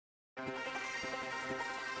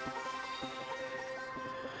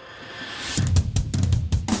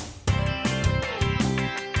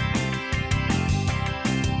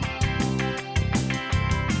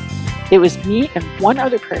It was me and one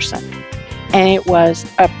other person, and it was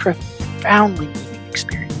a profoundly moving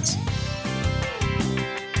experience.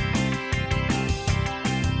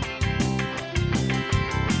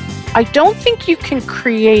 I don't think you can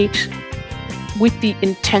create with the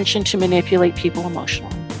intention to manipulate people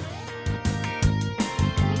emotionally.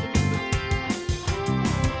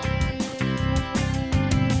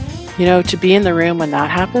 You know, to be in the room when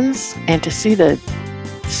that happens and to see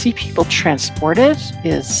people transported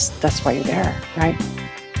that's why you're there, right?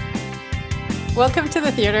 Welcome to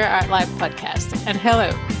the Theatre Art Live podcast. And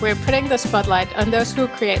hello, we're putting the spotlight on those who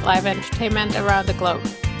create live entertainment around the globe,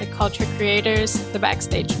 the culture creators, the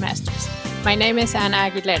backstage masters. My name is Anna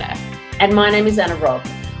Aguilera. And my name is Anna Robb.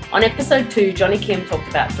 On episode 2, Johnny Kim talked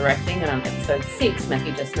about directing, and on episode 6,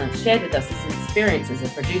 Matthew Justnant shared with us his experience as a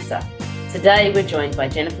producer. Today, we're joined by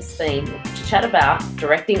Jennifer Steen to chat about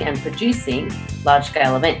directing and producing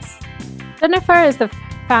large-scale events. Jennifer is the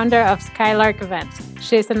founder of Skylark Events.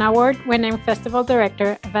 She is an award-winning festival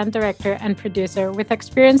director, event director, and producer with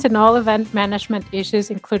experience in all event management issues,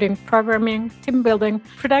 including programming, team building,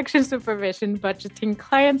 production supervision, budgeting,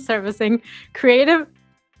 client servicing, creative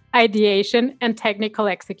ideation, and technical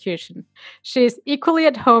execution. She is equally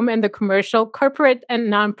at home in the commercial, corporate,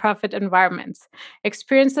 and nonprofit environments.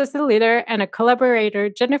 Experienced as a leader and a collaborator,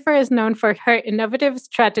 Jennifer is known for her innovative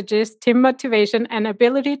strategies, team motivation, and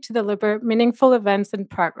ability to deliver meaningful events and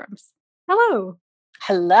programs. Hello.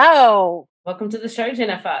 Hello. Welcome to the show,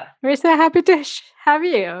 Jennifer. We're so happy to have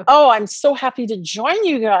you. Oh, I'm so happy to join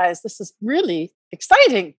you guys. This is really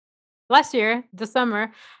exciting. Last year, the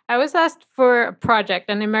summer, I was asked for a project,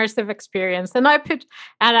 an immersive experience, and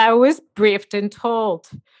I was briefed and told,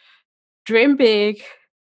 dream big,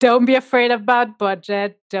 don't be afraid about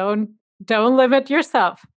budget, don't limit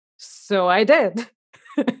yourself. So I did.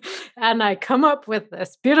 And I come up with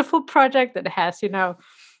this beautiful project that has,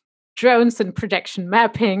 drones and projection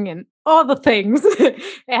mapping and all the things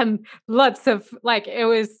and lots of it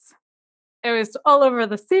was all over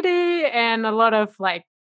the city and a lot of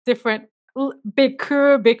different big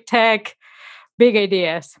crew, big tech, big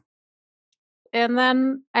ideas. And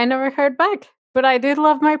then I never heard back, but I did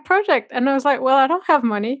love my project. And I was like, well, I don't have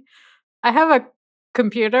money. I have a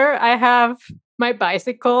computer. I have my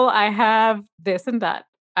bicycle. I have this and that.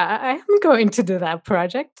 I am going to do that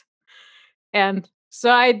project. And so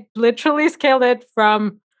I literally scaled it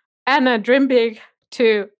from Anna, dream big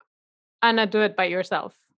to Anna, do it by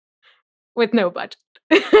yourself with no budget.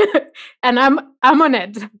 And I'm on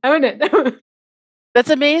it. That's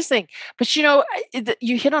amazing. But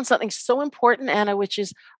you hit on something so important, Anna, which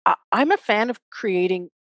is I'm a fan of creating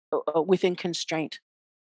within constraint.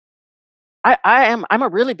 I'm a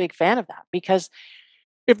really big fan of that, because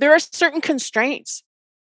if there are certain constraints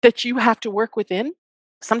that you have to work within,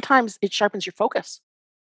 sometimes it sharpens your focus.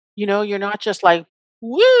 You're not just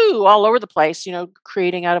woo all over the place,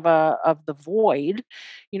 creating out of the void.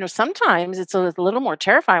 Sometimes it's a little more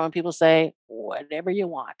terrifying when people say whatever you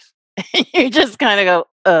want. You just kind of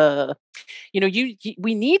go,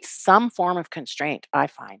 we need some form of constraint, I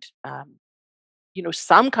find.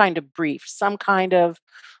 Some kind of brief, some kind of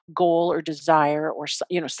goal or desire, or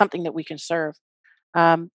something that we can serve.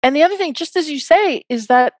 And the other thing, just as you say, is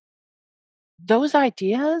that those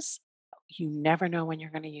ideas, you never know when you're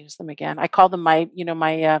going to use them again. I call them my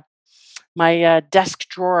desk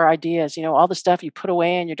drawer ideas. All the stuff you put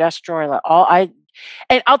away in your desk drawer.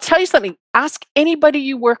 And I'll tell you something. Ask anybody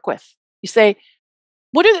you work with. You say,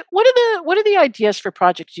 what are the ideas for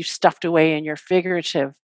projects you've stuffed away in your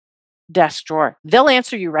figurative desk drawer? They'll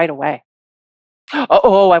answer you right away.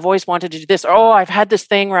 Oh, I've always wanted to do this. Oh, I've had this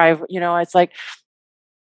thing where it's like.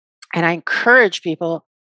 And I encourage people,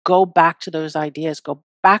 go back to those ideas. Go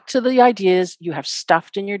back to the ideas you have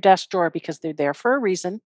stuffed in your desk drawer, because they're there for a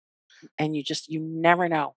reason. And you never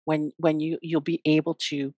know when you'll be able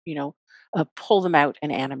to, pull them out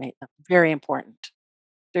and animate them. Very important.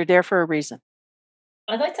 They're there for a reason.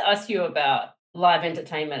 I'd like to ask you about live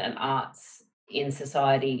entertainment and arts in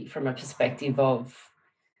society from a perspective of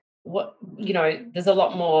what, there's a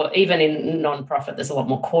lot more, even in non-profit, there's a lot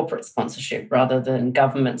more corporate sponsorship rather than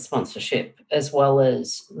government sponsorship, as well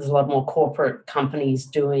as there's a lot more corporate companies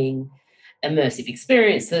doing immersive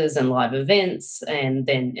experiences and live events. And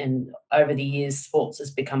over the years, sports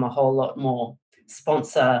has become a whole lot more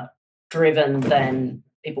sponsor driven than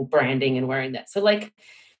people branding and wearing that. So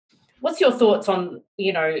what's your thoughts on,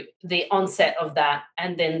 the onset of that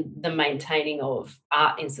and then the maintaining of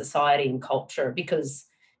art in society and culture? Because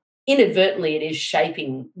inadvertently it is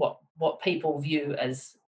shaping what people view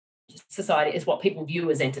as society, is what people view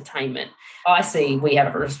as entertainment. I see we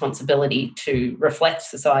have a responsibility to reflect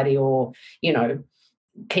society, or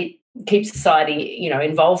keep keep society,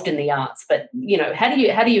 involved in the arts. But,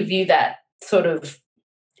 how do you view that sort of,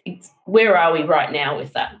 where are we right now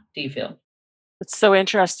with that, do you feel? It's so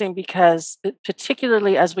interesting because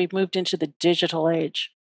particularly as we've moved into the digital age,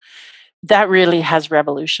 that really has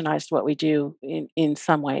revolutionized what we do in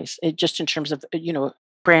some ways, just in terms of,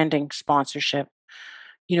 branding, sponsorship,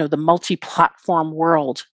 the multi-platform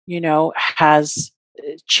world, has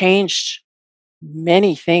changed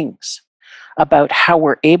many things about how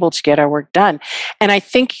we're able to get our work done. And I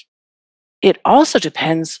think it also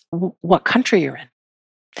depends what country you're in,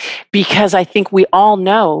 because I think we all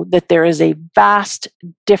know that there is a vast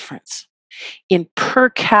difference in per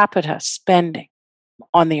capita spending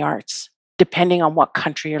on the arts, depending on what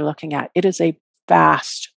country you're looking at. It is a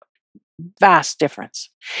vast, vast difference.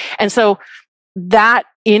 And so that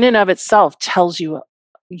in and of itself tells you,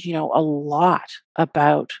 a lot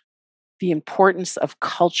about the importance of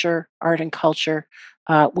culture, art and culture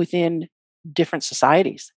within different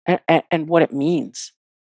societies and what it means,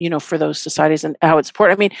 for those societies and how it's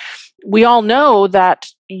important. I mean, we all know that,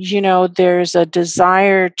 there's a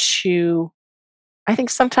desire to, I think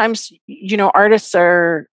sometimes, artists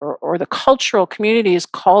or the cultural community is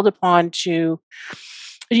called upon to,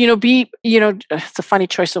 be, it's a funny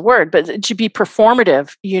choice of word, but to be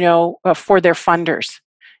performative, for their funders,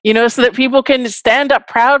 so that people can stand up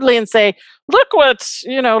proudly and say, look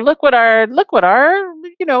what our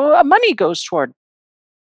money goes toward.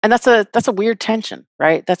 And that's a weird tension,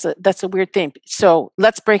 right? That's a weird thing. So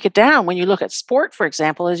let's break it down. When you look at sport, for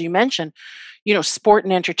example, as you mentioned, sport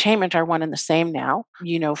and entertainment are one and the same now.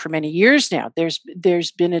 For many years now,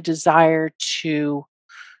 there's been a desire to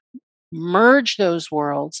merge those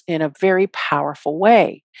worlds in a very powerful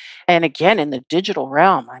way. And again, in the digital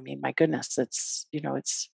realm, I mean, my goodness, it's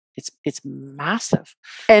massive.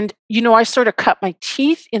 And I sort of cut my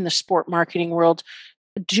teeth in the sport marketing world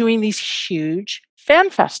doing these huge fan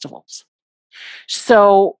festivals.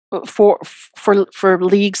 So for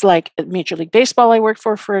leagues like Major League Baseball, I worked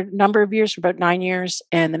for a number of years, for about 9 years,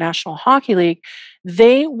 and the National Hockey League,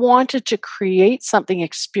 they wanted to create something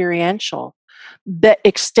experiential that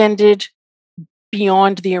extended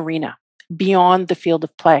beyond the arena, beyond the field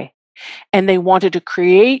of play. And they wanted to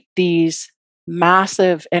create these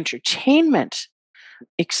massive entertainment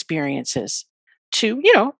experiences to,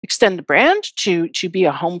 extend the brand, to be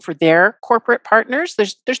a home for their corporate partners.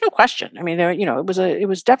 There's no question. I mean, it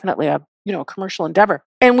was definitely a commercial endeavor.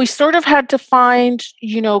 And we sort of had to find,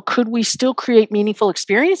 could we still create meaningful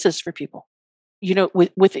experiences for people,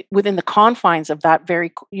 within the confines of that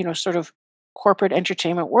very, sort of corporate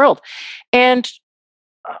entertainment world. And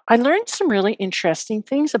I learned some really interesting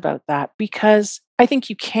things about that, because I think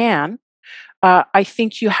you can. I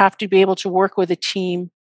think you have to be able to work with a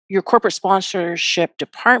team, your corporate sponsorship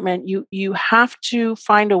department. You have to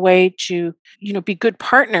find a way to, be good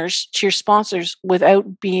partners to your sponsors without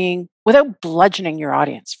bludgeoning your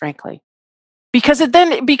audience, frankly, because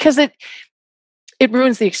it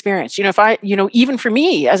ruins the experience. If I, even for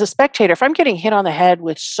me as a spectator, if I'm getting hit on the head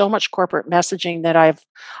with so much corporate messaging that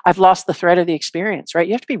I've lost the thread of the experience, right?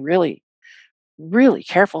 You have to be really, really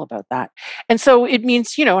careful about that. And so it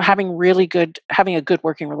means, having a good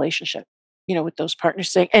working relationship, with those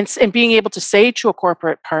partners, saying, and being able to say to a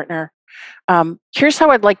corporate partner, here's how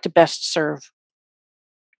I'd like to best serve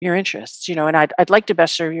your interests, and I'd like to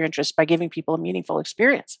best serve your interests by giving people a meaningful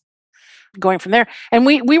experience, going from there. And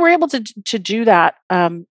we were able to do that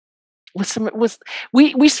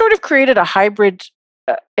we sort of created a hybrid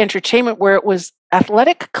entertainment where it was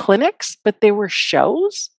athletic clinics, but they were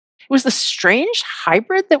shows. It was the strange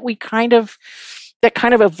hybrid that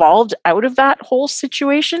kind of evolved out of that whole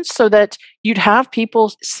situation, so that you'd have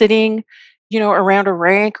people sitting, around a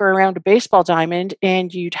rink or around a baseball diamond,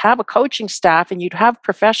 and you'd have a coaching staff, and you'd have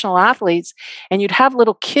professional athletes, and you'd have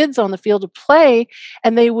little kids on the field of play,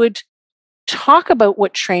 and they would talk about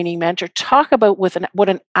what training meant, or talk about what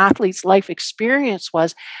an athlete's life experience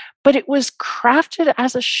was, but it was crafted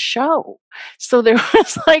as a show. So there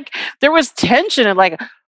was tension, and like,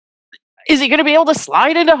 is he going to be able to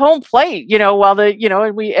slide into home plate, while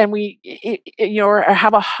or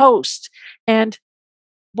have a host? And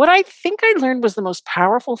what I think I learned was the most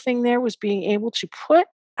powerful thing there was being able to put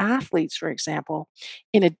athletes, for example,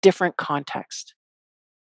 in a different context.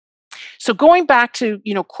 So going back to,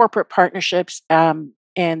 corporate partnerships, and,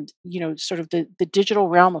 sort of the digital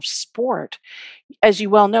realm of sport, as you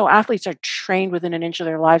well know, athletes are trained within an inch of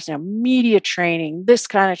their lives now, media training, this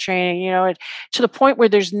kind of training, to the point where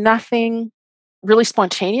there's nothing really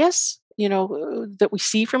spontaneous, that we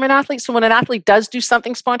see from an athlete. So when an athlete does do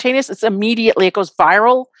something spontaneous, it goes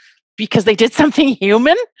viral because they did something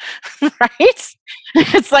human, right?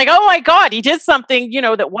 It's like, oh my God, he did something,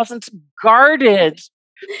 that wasn't guarded.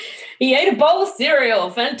 He ate a bowl of cereal.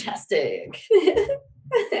 Fantastic.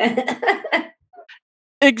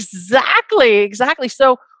 Exactly.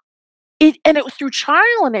 So it was through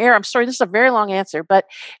trial and error. I'm sorry, this is a very long answer, but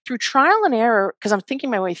through trial and error, because I'm thinking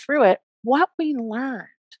my way through it, what we learned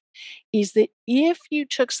is that if you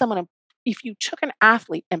took an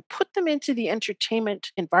athlete and put them into the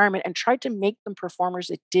entertainment environment and tried to make them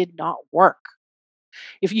performers, it did not work.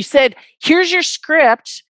 If you said, here's your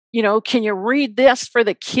script, can you read this for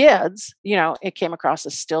the kids? It came across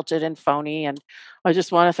as stilted and phony. And I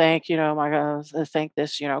just want to thank, thank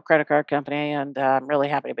this, credit card company. And I'm really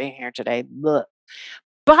happy to be here today. Blah.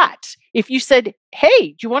 But if you said, "Hey,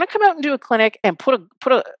 do you want to come out and do a clinic and put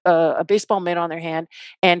a baseball mitt on their hand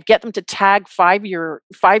and get them to tag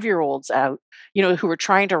 5-year-olds out, who were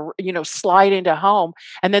trying to slide into home,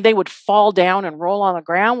 and then they would fall down and roll on the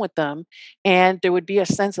ground with them, and there would be a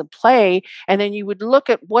sense of play, and then you would look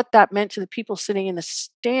at what that meant to the people sitting in the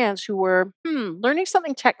stands who were learning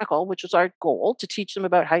something technical, which was our goal to teach them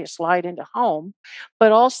about how you slide into home,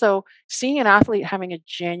 but also seeing an athlete having a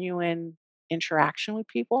genuine interaction with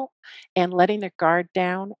people and letting their guard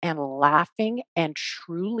down and laughing and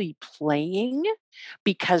truly playing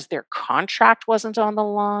because their contract wasn't on the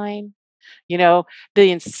line. The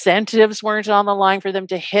incentives weren't on the line for them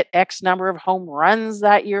to hit X number of home runs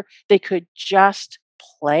that year. They could just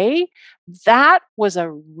play. That was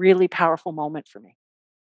a really powerful moment for me.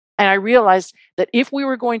 And I realized that if we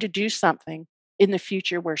were going to do something in the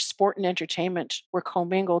future where sport and entertainment were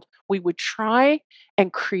commingled, we would try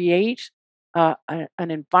and create an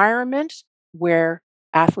environment where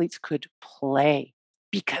athletes could play,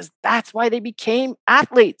 because that's why they became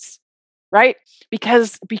athletes, right?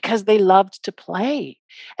 Because they loved to play.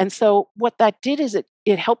 And so what that did is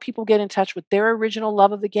it helped people get in touch with their original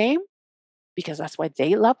love of the game, because that's why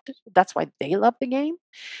they loved it. That's why they loved the game.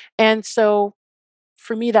 And so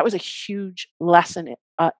for me, that was a huge lesson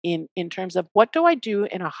in terms of what do I do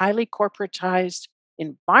in a highly corporatized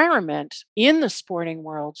environment in the sporting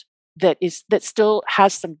world that still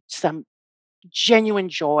has some genuine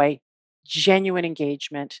joy, genuine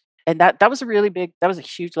engagement. And that was a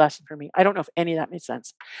huge lesson for me. I don't know if any of that made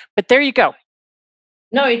sense, but there you go.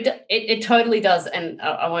 No, it totally does. And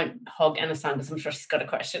I won't hog Anna's time because I'm sure she's got a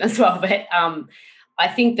question as well. But I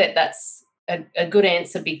think that's a good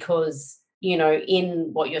answer, because in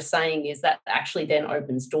what you're saying is that actually then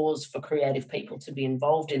opens doors for creative people to be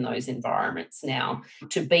involved in those environments now,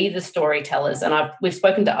 to be the storytellers. And we've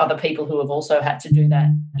spoken to other people who have also had to do that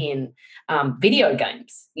in video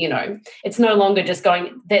games. It's no longer just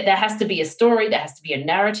going, there has to be a story, there has to be a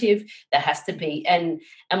narrative, there has to be, and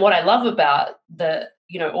what I love about the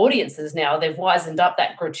audiences now, they've wisened up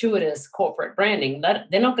that gratuitous corporate branding. That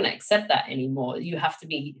they're not going to accept that anymore. You have to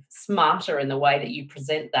be smarter in the way that you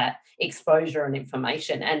present that exposure and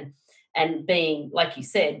information, and being, like you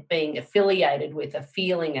said, being affiliated with a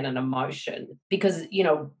feeling and an emotion, because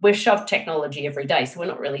we're shoved technology every day, so we're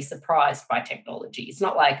not really surprised by technology. It's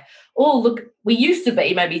not like, oh look, we used to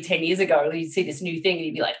be maybe 10 years ago, you'd see this new thing and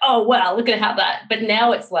you'd be like, oh wow, look at how that, but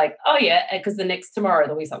now it's like, oh yeah, because tomorrow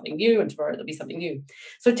there'll be something new, and tomorrow there'll be something new.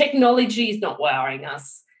 So technology is not wowing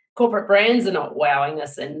us, corporate brands are not wowing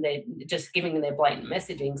us, and they're just giving their blatant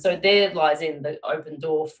messaging. So there lies in the open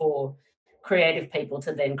door for creative people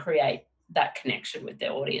to then create that connection with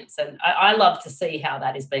their audience. And I love to see how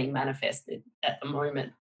that is being manifested at the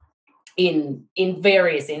moment in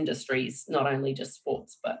various industries, not only just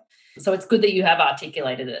sports. But so it's good that you have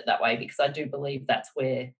articulated it that way, because I do believe that's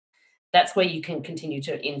where you can continue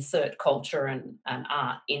to insert culture and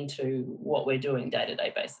art into what we're doing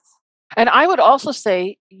day-to-day basis. And I would also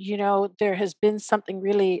say, there has been something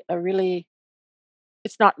really,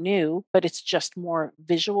 it's not new, but it's just more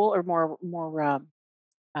visual or more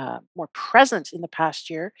present in the past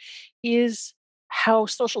year, is how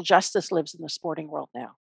social justice lives in the sporting world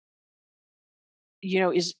now.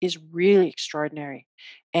 Is really extraordinary,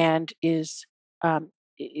 and is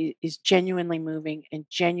genuinely moving and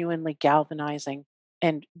genuinely galvanizing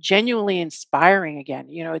and genuinely inspiring again.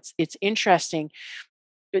 It's interesting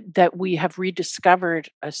that we have rediscovered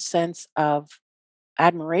a sense of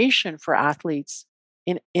admiration for athletes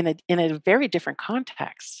in a very different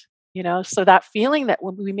context. So that feeling that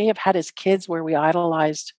we may have had as kids where we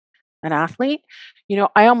idolized an athlete,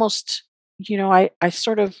 I almost, I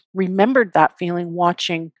sort of remembered that feeling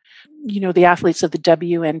watching, the athletes of the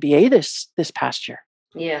WNBA this past year.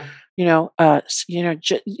 Yeah.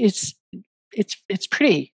 It's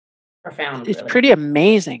pretty profound. It's really pretty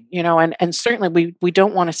amazing, and certainly we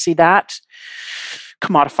don't want to see that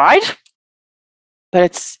commodified,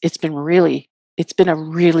 but it's been a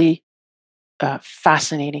really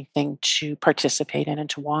fascinating thing to participate in and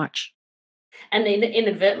to watch. And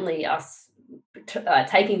inadvertently, us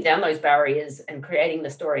taking down those barriers and creating the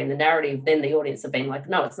story and the narrative, then the audience have been like,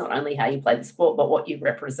 no, it's not only how you play the sport, but what you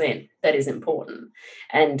represent that is important.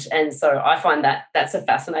 And so I find that that's a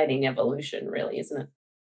fascinating evolution, really, isn't it?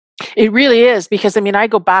 It really is, because I mean, I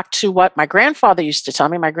go back to what my grandfather used to tell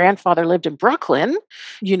me. My grandfather lived in Brooklyn,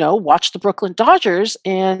 watched the Brooklyn Dodgers,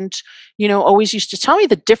 and, always used to tell me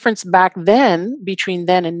the difference back then between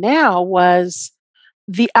then and now was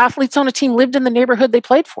the athletes on a team lived in the neighborhood they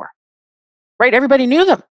played for, right? Everybody knew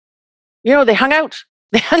them. They hung out.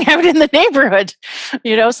 They hung out in the neighborhood,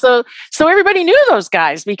 so everybody knew those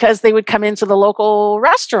guys because they would come into the local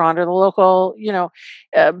restaurant or the local,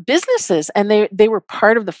 businesses, and they were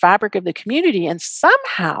part of the fabric of the community. And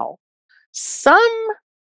somehow, some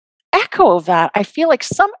echo of that, I feel like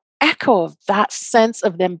some echo of that sense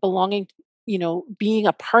of them belonging, being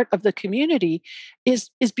a part of the community is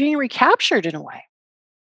being recaptured in a way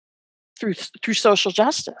through social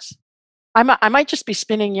justice. I might just be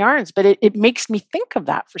spinning yarns, but it makes me think of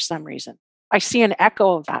that for some reason. I see an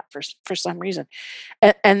echo of that for some reason,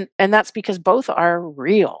 and that's because both are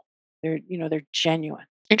real. They're genuine.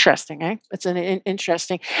 Interesting, eh? It's an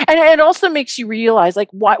interesting, and it also makes you realize, like,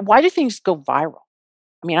 why do things go viral?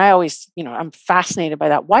 I mean, I always, I'm fascinated by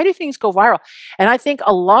that. Why do things go viral? And I think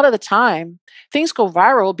a lot of the time things go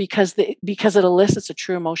viral because it elicits a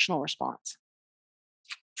true emotional response.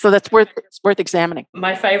 So it's worth examining.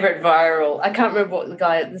 My favorite viral, I can't remember what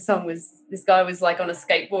the song was. This guy was like on a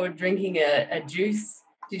skateboard drinking a juice.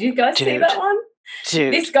 Did you guys see that one?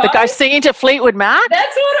 Dude, the guy singing to Fleetwood Mac?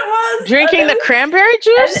 That's what it was. Drinking the cranberry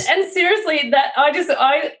juice? And seriously, that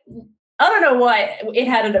I don't know why it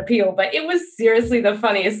had an appeal, but it was seriously the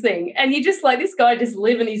funniest thing. And you just like this guy just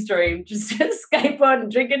living his dream, just skateboard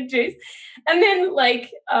and drinking juice. And then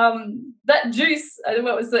that juice, I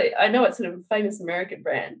know it's a famous American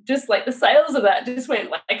brand, just like the sales of that just went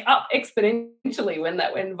like up exponentially when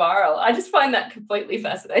that went viral. I just find that completely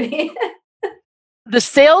fascinating. The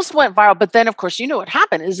sales went viral, but then of course, what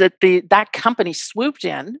happened is that that company swooped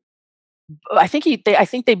in. I think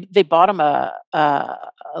they bought him an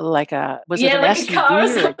SUV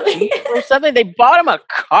or a Jeep or something. They bought him a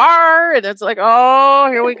car, and it's like, oh,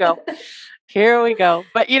 here we go. Here we go.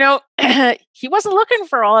 But he wasn't looking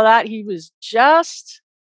for all of that. He was just,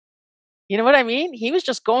 you know what I mean? He was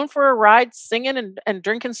just going for a ride, singing and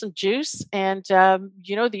drinking some juice. And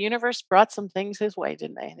the universe brought some things his way,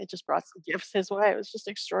 didn't they? It just brought some gifts his way. It was just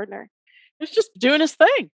extraordinary. He was just doing his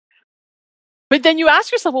thing. But then you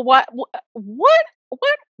ask yourself, well, what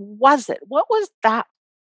was it? What was that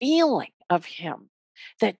feeling of him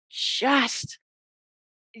that just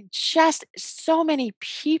so many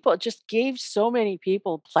people, just gave so many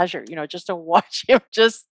people pleasure, just to watch him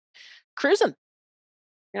just cruising,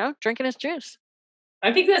 drinking his juice.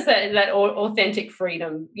 I think that's that authentic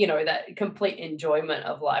freedom, that complete enjoyment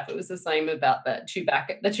of life. It was the same about the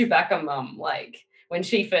Chewbacca mum, like when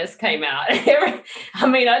she first came out. I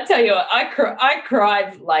mean, I tell you what, I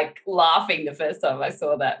cried like laughing the first time I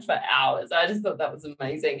saw that for hours. I just thought that was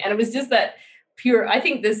amazing. And it was just that pure, I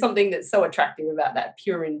think there's something that's so attractive about that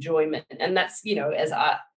pure enjoyment. And that's, as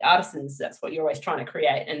artisans, that's what you're always trying to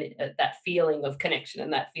create. And that feeling of connection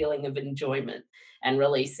and that feeling of enjoyment and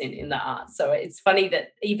release in the art. So it's funny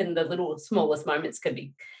that even the little smallest moments can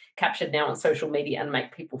be captured now on social media and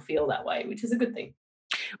make people feel that way, which is a good thing.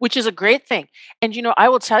 Which is a great thing. And, I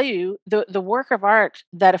will tell you, the work of art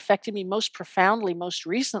that affected me most profoundly, most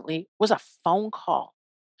recently, was a phone call.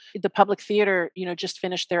 The Public Theater, just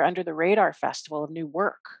finished their Under the Radar Festival of New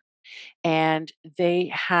Work. And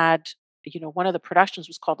they had, one of the productions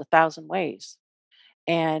was called 1,000 Ways.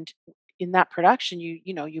 And in that production, you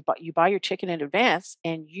buy your ticket in advance,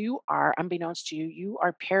 and you are, unbeknownst to you, you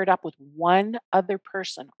are paired up with one other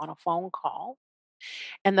person on a phone call.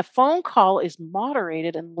 And the phone call is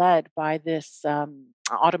moderated and led by this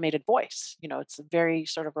automated voice. It's a very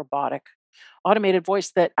sort of robotic automated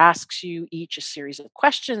voice that asks you each a series of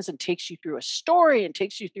questions and takes you through a story and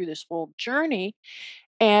takes you through this whole journey.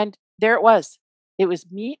 And there it was. It was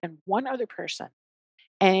me and one other person.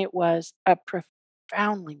 And it was a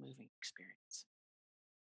profoundly moving experience.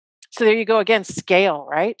 So there you go again, scale,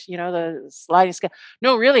 right? The sliding scale.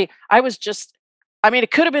 No, really,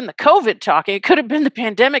 it could have been the COVID talking, it could have been the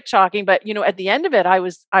pandemic talking, but at the end of it, I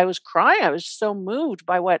was crying. I was so moved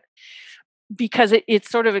by because it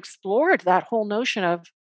sort of explored that whole notion of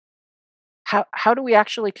how do we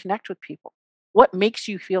actually connect with people? What makes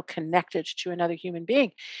you feel connected to another human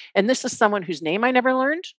being? And this is someone whose name I never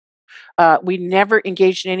learned, We never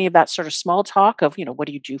engaged in any of that sort of small talk of, what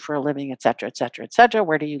do you do for a living, et cetera, et cetera, et cetera.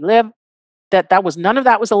 Where do you live? That was none of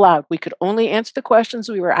that was allowed. We could only answer the questions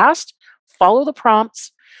we were asked, follow the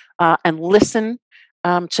prompts, and listen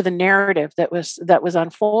to the narrative that was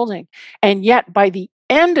unfolding. And yet, by the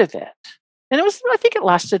end of it, and I think it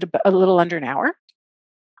lasted a little under an hour,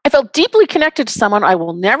 I felt deeply connected to someone I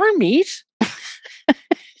will never meet. It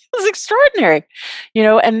was extraordinary,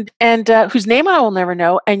 and whose name I will never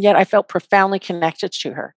know, and yet I felt profoundly connected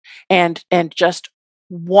to her, and just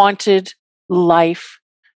wanted life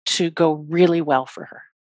to go really well for her.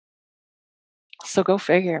 So go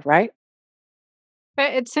figure, right?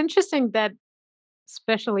 But it's interesting that,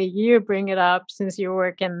 especially you bring it up since you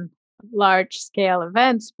work in large scale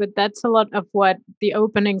events, but that's a lot of what the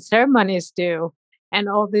opening ceremonies do and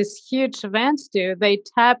all these huge events do. They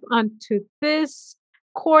tap onto this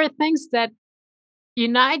core things that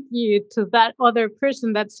unite you to that other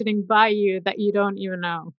person that's sitting by you that you don't even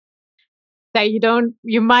know, that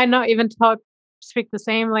you might not even speak the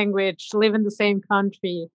same language, live in the same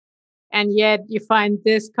country, and yet you find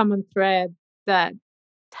this common thread that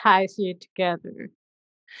ties you together.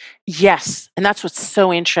 Yes, and that's what's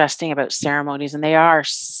so interesting about ceremonies, and they're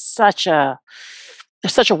such a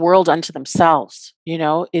world unto themselves,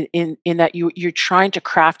 in that you're trying to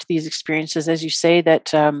craft these experiences, as you say, that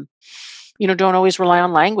don't always rely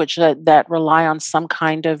on language, that rely on some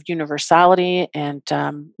kind of universality and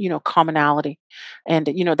commonality, and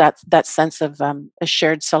that sense of a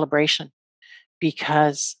shared celebration,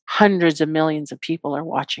 because hundreds of millions of people are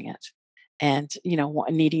watching it, and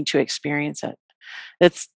needing to experience it.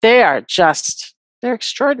 They're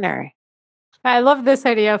extraordinary. I love this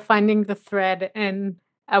idea of finding the thread in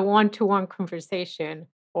a one-to-one conversation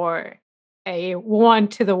or a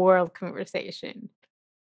one-to-the-world conversation.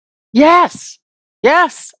 Yes,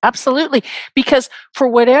 absolutely. Because for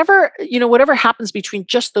whatever happens between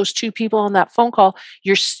just those two people on that phone call,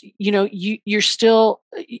 you're still,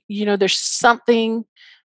 there's something.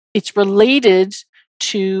 It's related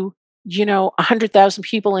to 100,000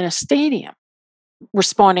 people in a stadium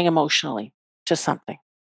responding emotionally to something.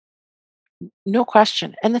 No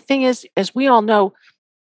question. And the thing is, as we all know,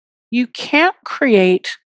 I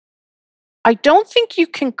don't think you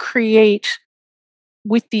can create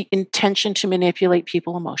with the intention to manipulate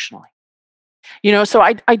people emotionally. So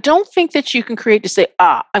I don't think that you can create to say,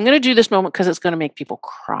 I'm going to do this moment because it's going to make people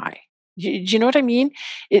cry. Do you know what I mean?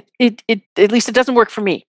 It at least it doesn't work for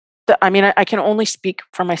me. I can only speak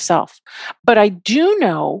for myself. But I do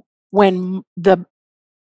know when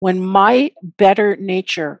my better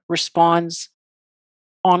nature responds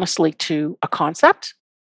honestly to a concept,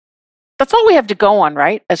 that's all we have to go on,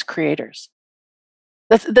 right? As creators,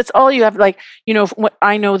 that's all you have.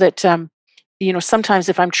 I know that sometimes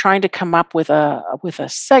if I'm trying to come up with a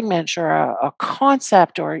segment or a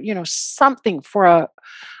concept or something for a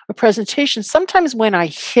presentation, sometimes when I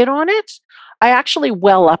hit on it, I actually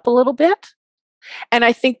well up a little bit. And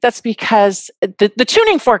I think that's because the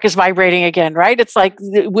tuning fork is vibrating again, right? It's like,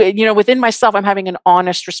 within myself, I'm having an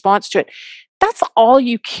honest response to it. That's all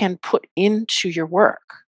you can put into your work.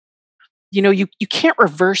 You can't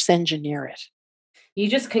reverse engineer it. You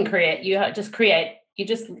just can you're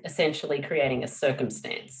just essentially creating a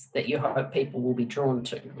circumstance that you hope people will be drawn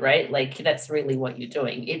to, right? Like that's really what you're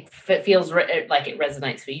doing. It feels like it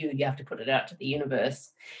resonates for you. You have to put it out to the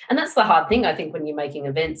universe. And that's the hard thing, I think, when you're making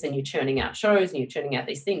events and you're churning out shows and you're churning out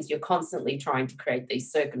these things, you're constantly trying to create these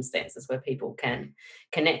circumstances where people can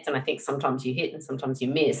connect. And I think sometimes you hit and sometimes you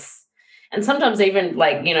miss. And sometimes even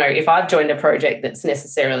if I've joined a project that's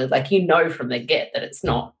necessarily from the get that it's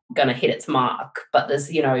not going to hit its mark, but there's,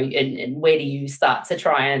 and where do you start to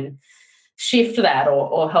try and shift that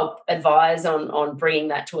or help advise on bringing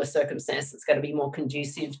that to a circumstance that's going to be more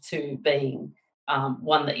conducive to being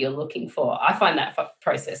one that you're looking for. I find that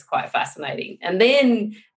process quite fascinating. And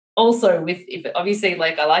then also obviously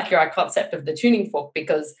I like your concept of the tuning fork,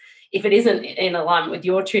 because if it isn't in alignment with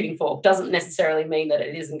your tuning fork, doesn't necessarily mean that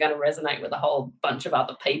it isn't going to resonate with a whole bunch of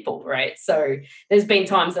other people, right? So there's been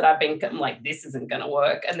times that I've been like, this isn't going to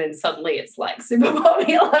work. And then suddenly it's super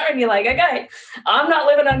popular and you're like, okay, I'm not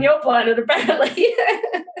living on your planet apparently.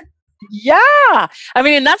 Yeah.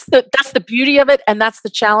 And that's the beauty of it. And that's the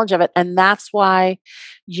challenge of it. And that's why,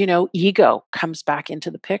 ego comes back into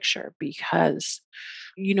the picture, because,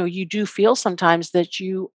 you do feel sometimes that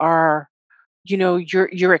you are,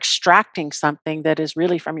 you're extracting something that is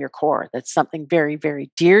really from your core. That's something very,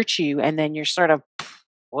 very dear to you. And then you're sort of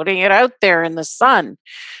putting it out there in the sun.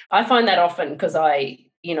 I find that often because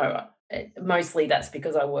mostly that's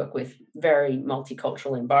because I work with very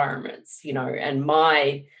multicultural environments, and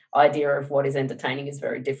my idea of what is entertaining is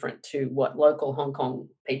very different to what local Hong Kong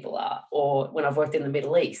people are, or when I've worked in the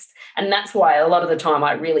Middle East. And that's why a lot of the time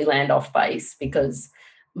I really land off base, because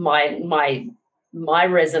my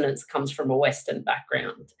resonance comes from a Western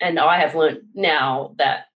background. And I have learned now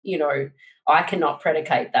that, I cannot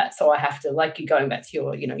predicate that. So I have to, like you going back to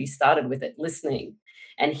your, you started with it, listening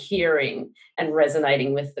and hearing and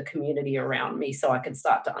resonating with the community around me, so I can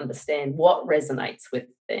start to understand what resonates with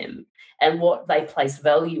them and what they place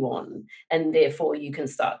value on. And therefore you can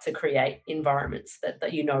start to create environments that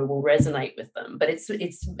will resonate with them. But it's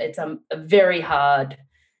a very hard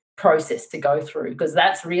process to go through, because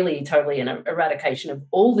that's really totally an eradication of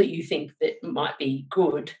all that you think that might be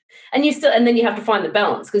good, and then you have to find the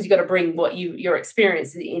balance, because you've got to bring what your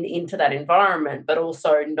experience into that environment, but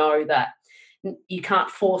also know that you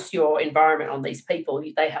can't force your environment on these people.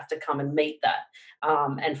 They have to come and meet that,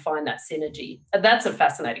 and find that synergy. And that's a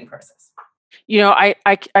fascinating process.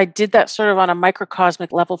 I did that sort of on a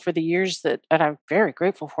microcosmic level for the years and I'm very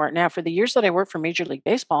grateful for it now, for the years that I worked for Major League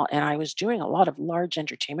Baseball, and I was doing a lot of large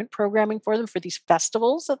entertainment programming for them for these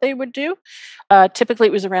festivals that they would do. Typically,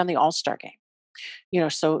 it was around the All-Star game,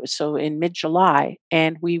 so in mid-July,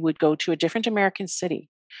 and we would go to a different American city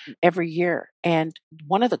every year. And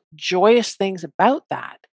one of the joyous things about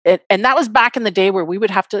that, and that was back in the day where we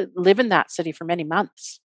would have to live in that city for many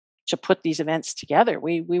months to put these events together.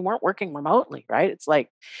 We weren't working remotely, right? It's like,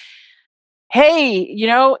 hey,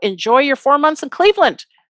 enjoy your 4 months in Cleveland.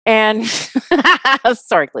 And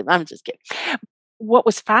sorry, Cleveland, I'm just kidding. What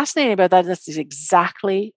was fascinating about that is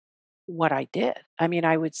exactly what I did. I mean,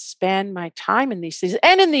 I would spend my time in these cities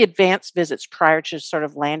and in the advanced visits prior to sort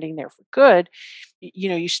of landing there for good.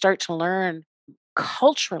 You start to learn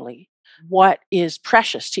culturally what is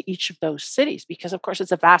precious to each of those cities, because of course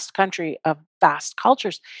it's a vast country of vast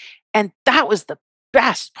cultures. And that was the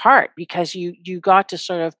best part, because you got to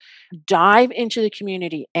sort of dive into the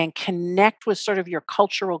community and connect with sort of your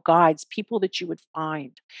cultural guides, people that you would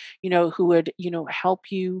find, who would,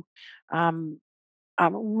 help you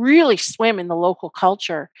really swim in the local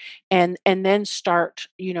culture, and then start,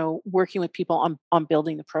 working with people on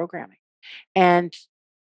building the programming. And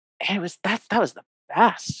it was that was the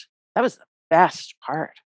best. That was the best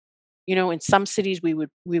part. In some cities we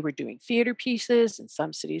were doing theater pieces. In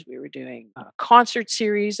some cities we were doing a concert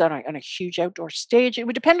series on a huge outdoor stage. It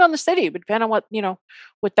would depend on the city. It would depend on what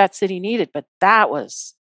that city needed. But that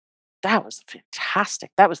was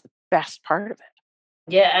fantastic. That was the best part of it.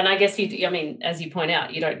 Yeah, and I guess as you point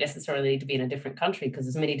out, you don't necessarily need to be in a different country, because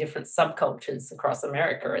there's many different subcultures across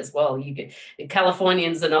America as well.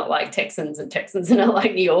 Californians are not like Texans, and Texans are not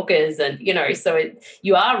like New Yorkers, and so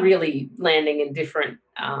you are really landing in different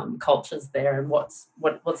cultures there, and what's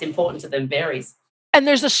important to them varies. And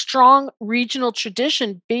there's a strong regional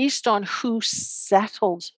tradition based on who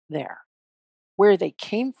settled there, where they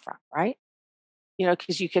came from, right?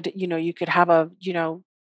 Because you could have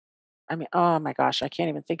I mean, oh my gosh, I can't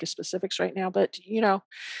even think of specifics right now, but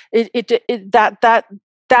that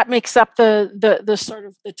makes up the sort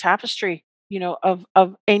of the tapestry,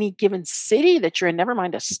 of any given city that you're in. Never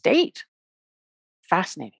mind a state.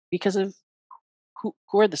 Fascinating, because of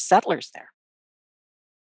who are the settlers there.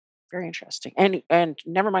 Very interesting, and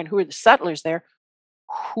never mind who are the settlers there.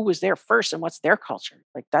 Who was there first, and what's their culture?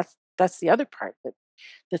 Like that's the other part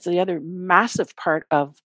that's the other massive part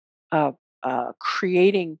of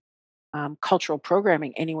creating cultural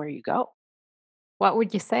programming anywhere you go. What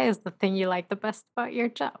would you say is the thing you like the best about your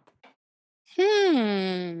job?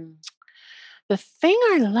 Hmm. The thing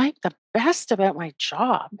I like the best about my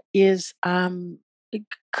job is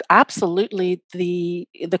absolutely the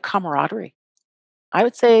camaraderie. I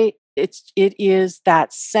would say it is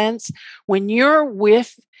that sense when you're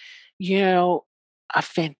with, you know, a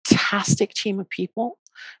fantastic team of people,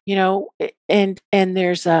 and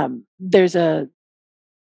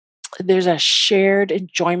there's a shared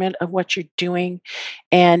enjoyment of what you're doing,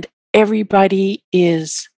 and everybody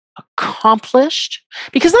is accomplished,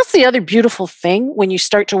 because that's the other beautiful thing when you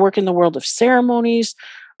start to work in the world of ceremonies,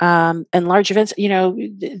 and large events. You're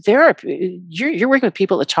working with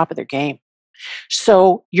people at the top of their game,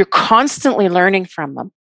 so you're constantly learning from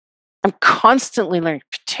them. I'm constantly learning,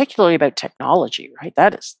 particularly about technology, right?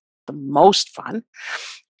 That is the most fun.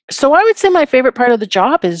 So I would say my favorite part of the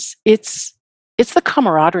job is it's the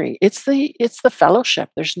camaraderie. It's the fellowship.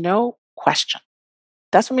 There's no question.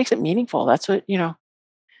 That's what makes it meaningful. That's what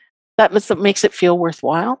makes it feel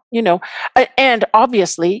worthwhile. And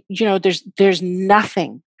obviously, there's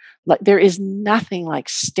nothing Like there is nothing like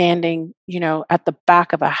standing, at the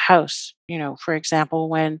back of a house, for example,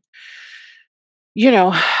 when,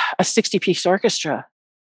 a 60-piece orchestra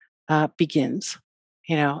begins,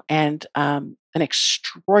 and an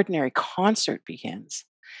extraordinary concert begins,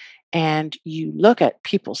 and you look at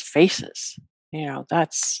people's faces,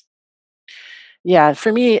 that's, yeah,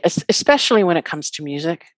 for me, especially when it comes to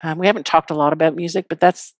music. We haven't talked a lot about music, but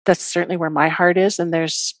that's certainly where my heart is. And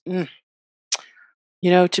there's,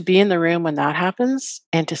 to be in the room when that happens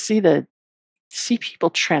and to see people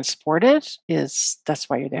transported that's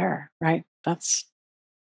why you're there, right? That's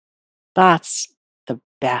the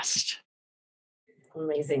best.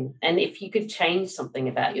 Amazing. And if you could change something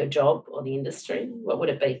about your job or the industry, what would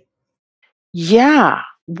it be? Yeah.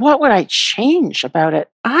 What would I change about it?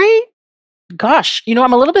 Gosh,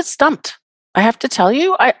 I'm a little bit stumped. I have to tell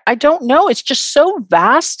you, I don't know. It's just so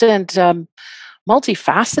vast and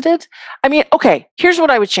multifaceted. I mean, okay, here's what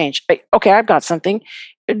I would change. Okay, I've got something.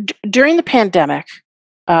 During the pandemic,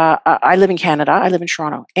 I live in Canada. I live in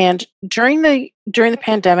Toronto, and during the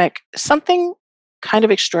pandemic, something kind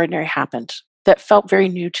of extraordinary happened that felt very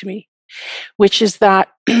new to me, which is that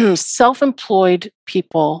self-employed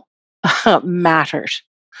people mattered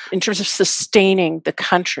in terms of sustaining the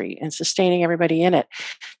country and sustaining everybody in it.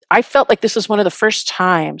 I felt like this was one of the first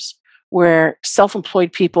times where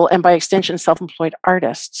self-employed people, and by extension, self-employed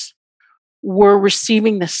artists, were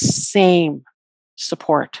receiving the same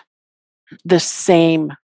support, the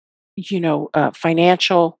same,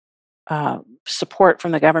 financial support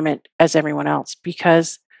from the government as everyone else.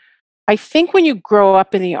 Because I think when you grow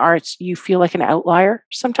up in the arts, you feel like an outlier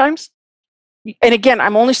sometimes. And again,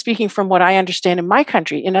 I'm only speaking from what I understand in my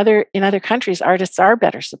country. In other countries, artists are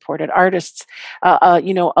better supported. Artists, a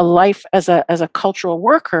life as a cultural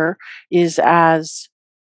worker is as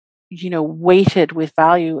weighted with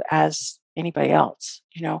value as anybody else.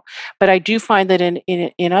 But I do find that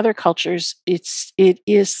in other cultures, it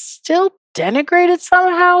is still denigrated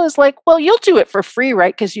somehow. As like, well, you'll do it for free,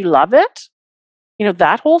 right? Because you love it.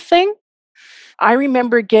 That whole thing. I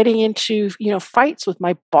remember getting into fights with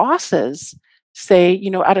my bosses, say,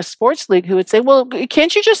 at a sports league, who would say, well,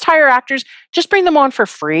 can't you just hire actors, just bring them on for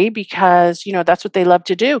free because, that's what they love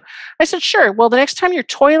to do. I said, sure. Well, the next time your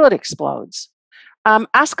toilet explodes,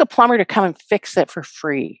 ask a plumber to come and fix it for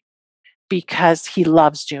free because he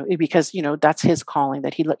loves doing, because, that's his calling,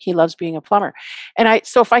 that he loves being a plumber. And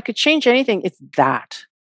so if I could change anything,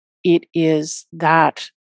 it is that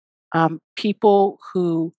people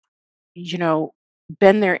who,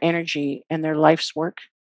 bend their energy and their life's work,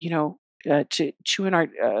 to an art,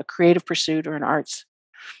 creative pursuit or an arts,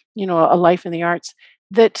 a life in the arts,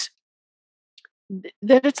 that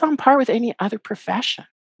it's on par with any other profession,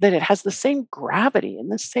 that it has the same gravity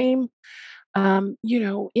and the same,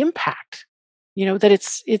 impact, that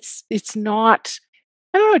it's not.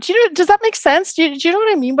 I don't know. Does that make sense? Do you know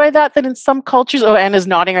what I mean by that? That in some cultures, oh, Anna's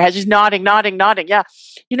nodding her head. She's nodding. Yeah,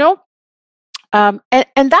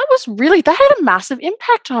 and that was really, that had a massive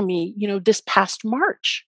impact on me, this past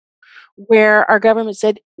March, where our government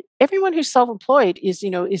said everyone who's self-employed is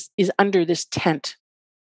under this tent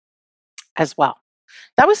as well.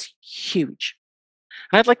 That was huge.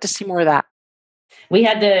 And I'd like to see more of that. We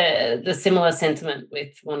had the similar sentiment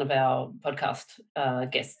with one of our podcast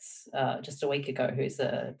guests just a week ago, who's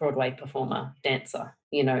a Broadway performer, dancer,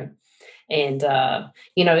 and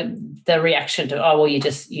the reaction to, oh, well, you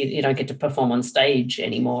don't get to perform on stage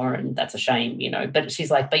anymore, and that's a shame, but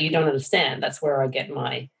she's like, but you don't understand, that's where I get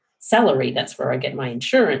my salary, that's where I get my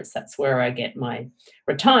insurance, that's where I get my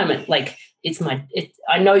retirement. Like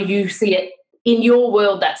I know you see it in your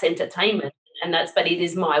world, that's entertainment, but it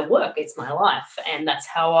is my work, it's my life, and that's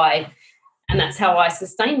how I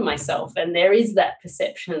sustain myself. And there is that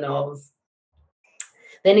perception of,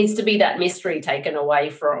 there needs to be that mystery taken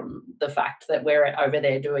away from the fact that we're over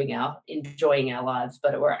there enjoying our lives,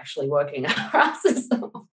 but we're actually working our asses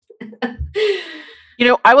off.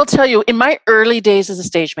 I will tell you, in my early days as a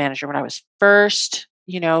stage manager, when I was first,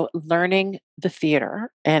 learning the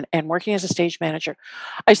theater and working as a stage manager,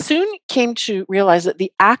 I soon came to realize that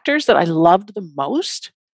the actors that I loved the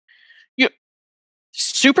most,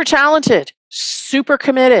 super talented, super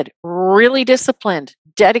committed, really disciplined,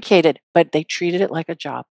 dedicated, but they treated it like a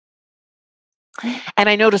job. And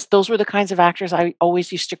I noticed those were the kinds of actors I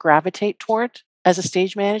always used to gravitate toward as a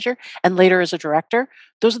stage manager and later as a director.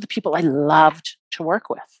 Those are the people I loved to work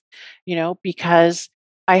with, because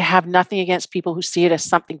I have nothing against people who see it as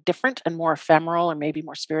something different and more ephemeral or maybe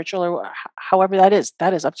more spiritual or however that is.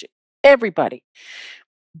 That is up to everybody.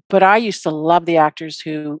 But I used to love the actors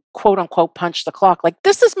who, quote unquote, punch the clock. Like,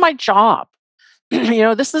 this is my job.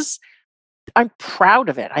 This is I'm proud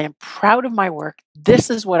of it. I am proud of my work. This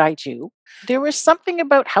is what I do. There was something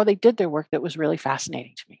about how they did their work that was really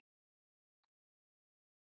fascinating to me.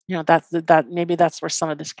 Maybe that's where some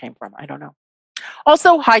of this came from. I don't know.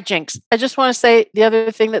 Also, hijinks. I just want to say the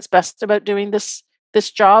other thing that's best about doing this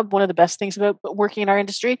job, one of the best things about working in our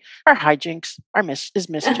industry, are hijinks, is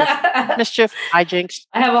mischief. Mischief, hijinks.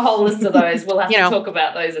 I have a whole list of those. We'll have to talk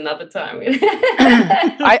about those another time.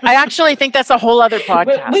 I actually think that's a whole other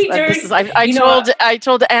podcast. We do. I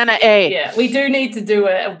told Anna A. Yeah, we do need to do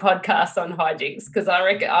a podcast on hijinks because I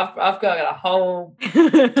reckon I've got a whole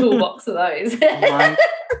toolbox of those. My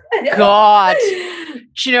God.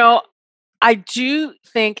 I do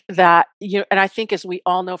think that, and I think, as we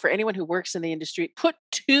all know, for anyone who works in the industry, put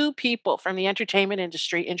two people from the entertainment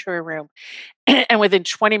industry into a room, and within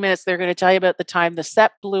 20 minutes, they're going to tell you about the time the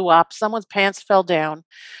set blew up, someone's pants fell down,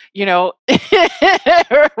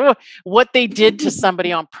 what they did to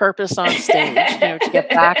somebody on purpose on stage, to get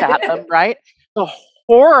back at them, right? The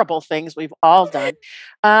horrible things we've all done.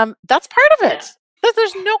 That's part of it.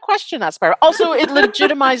 There's no question that's part of it. Also, it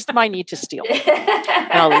legitimized my need to steal.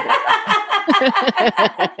 And I'll leave it at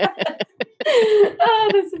that. Oh,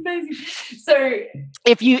 that's amazing. So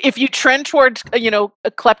if you trend towards a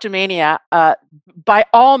kleptomania, by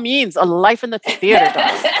all means, a life in the theater,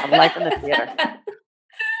 does. A life in the theater.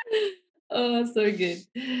 Oh, so good.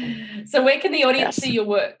 So where can the audience see your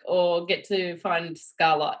work or get to find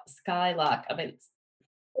Skylark events?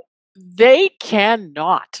 They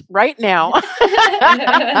cannot right now.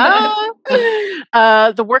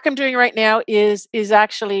 The work I'm doing right now is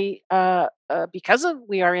actually because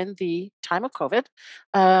we are in the time of COVID.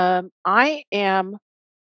 I am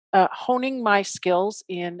honing my skills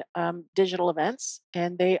in digital events,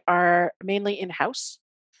 and they are mainly in-house.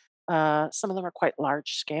 Some of them are quite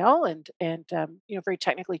large scale and very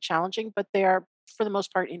technically challenging, but they are, for the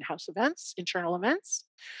most part, in-house events, internal events.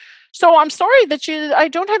 So I'm sorry that I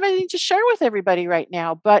don't have anything to share with everybody right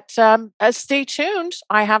now, but stay tuned.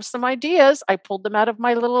 I have some ideas. I pulled them out of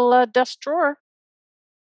my little desk drawer,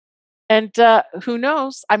 and who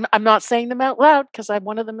knows? I'm not saying them out loud because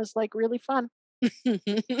one of them is like really fun.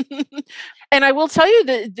 And I will tell you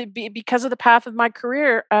that because of the path of my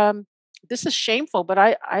career, this is shameful, but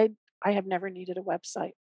I have never needed a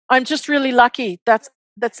website. I'm just really lucky. That's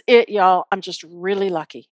it, y'all. I'm just really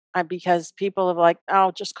lucky. Because people are like,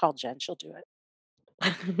 oh, just call Jen. She'll do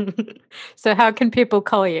it. So how can people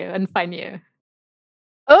call you and find you?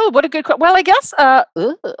 Oh, what a good question. Well, I guess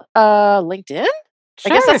LinkedIn. Sure. I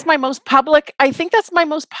guess that's my most public. I think that's my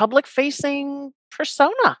most public-facing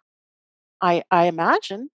persona. I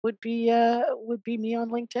imagine would be me on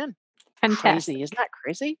LinkedIn. Fantastic. Crazy, isn't that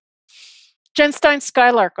crazy? Jen Stein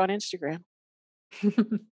Skylark on Instagram.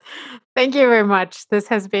 Thank you very much. This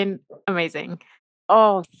has been amazing.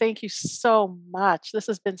 Oh, thank you so much. This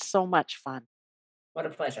has been so much fun. What a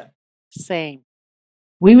pleasure. Same.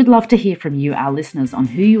 We would love to hear from you, our listeners, on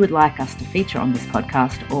who you would like us to feature on this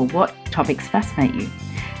podcast or what topics fascinate you.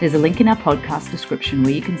 There's a link in our podcast description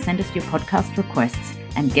where you can send us your podcast requests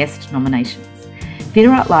and guest nominations.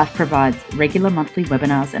 Theatre Art Life provides regular monthly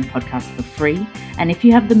webinars and podcasts for free, and if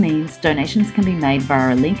you have the means, donations can be made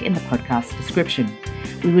via a link in the podcast description.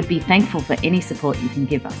 We would be thankful for any support you can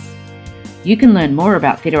give us. You can learn more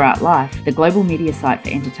about Theatre Art Life, the global media site for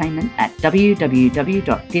entertainment, at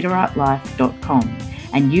www.theatreartlife.com,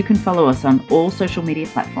 and you can follow us on all social media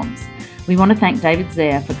platforms. We want to thank David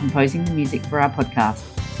Zayer for composing the music for our podcast.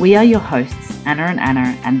 We are your hosts,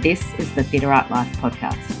 Anna, and this is the Theatre Art Life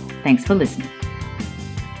podcast. Thanks for listening.